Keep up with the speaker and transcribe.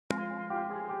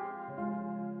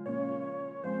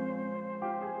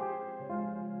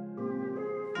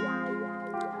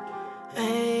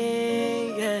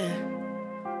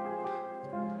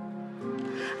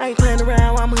ain't playing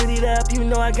around, I'm hoodied up, you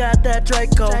know I got that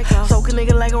Draco. Soak a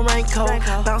nigga like a raincoat,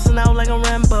 bouncing out like a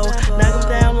Rambo. Knock him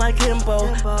down like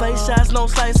Himbo. Face shots, no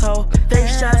slice ho.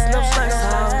 Face shots, no slice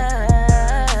ho.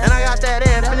 And I got that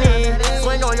Anthony.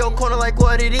 Swing on your corner like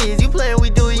what it is. You playin', we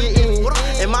do you in.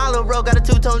 And my little bro got a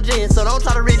two-tone gin, so don't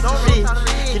try to reach for shit.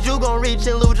 Cause you gon' reach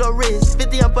and lose your wrist.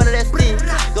 50 up under that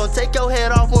stick. Gon' take your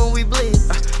head off when we blitz.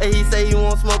 And he say he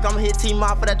won't smoke, I'ma hit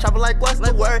TMob for that chopper like what's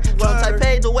the word? Drum type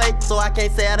paid the way, so I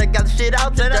can't say I done got the shit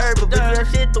out the dirt. But bitch, that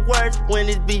shit the worst when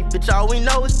it's beef, bitch, all we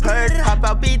know is purge. Hop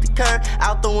out, beat the curb,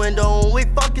 out the window when we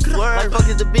fucking swerve. Like fuck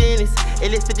is the business,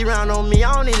 it is 50 round on me,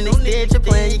 I don't need an extension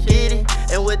plan, you get it.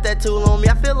 And with that tool on me,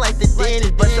 I feel like the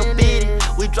dentist, but your fitted.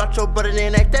 We dropped your brother,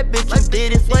 then act that bitch, you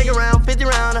did it. Swing around, 50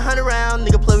 round, 100 round,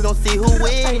 nigga play, we gon' see who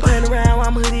wins. Ain't playing around,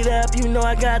 I'm hoodied up, you know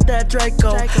I got that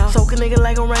Draco. Soak a nigga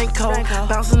like a raincoat,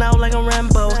 bouncing out like a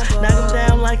Rambo. Knock him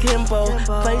down like Himbo.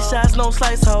 Face shots, no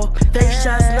slice ho. Face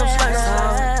shots, no slice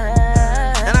ho.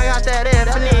 And I got that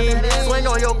Anthony. Swing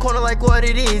on your corner like what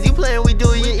it is. You playin', we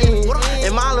do you in.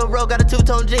 And my little bro got a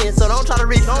two-tone gin, so don't try to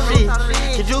reach for shit.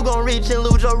 Cause you gon' reach and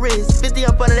lose your wrist. 50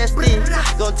 up under that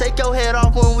stick. Gon' take your head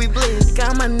off when we blitz.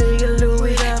 Got my nigga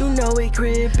Louie, you know he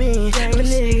cribbin'. If a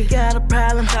nigga got a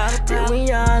problem, then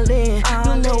we all in.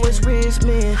 You know it's rich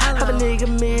men. Have a nigga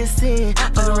missing.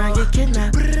 Fuck around, get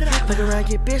kidnapped. Fuck around,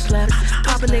 get bitch slapped.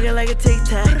 Pop a nigga like a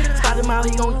tic-tac. Spot him out,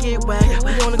 he gon' get whacked.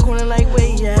 We on the corner like where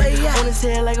he at. On his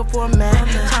head like a format.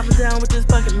 Chop him down with this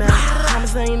bucket mat.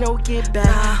 Thomas ain't no get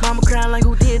back. Mama crying like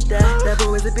who did that? That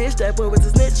boy was a bitch, that boy was a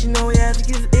snitch. You know he had to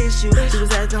get his issue. He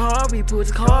was acting hard, we pulled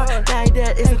his car. Now he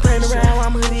dead, isn't playing around.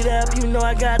 I'm hoodied up, you know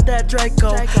I got that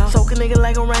Draco. Soak a nigga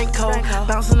like a raincoat,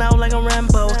 bouncing out like a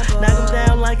Rambo. Knock him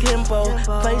down like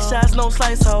Himbo. Face shots, no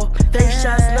slice ho. Face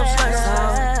shots, no slice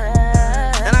ho.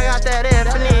 And I got that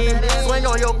Anthony. Swing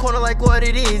on your corner like what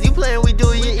it is. You playin', we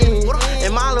do you in.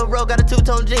 And my little bro got a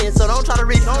two-tone gin, so don't try to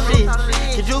reach for shit.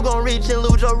 Cause you gon' reach and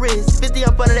lose your wrist. 50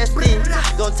 up under that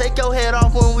stick. Gon' take your head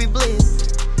off when we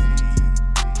blitz.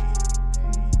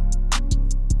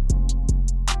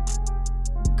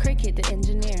 Cricket the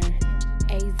engineer,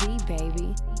 AZ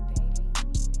baby.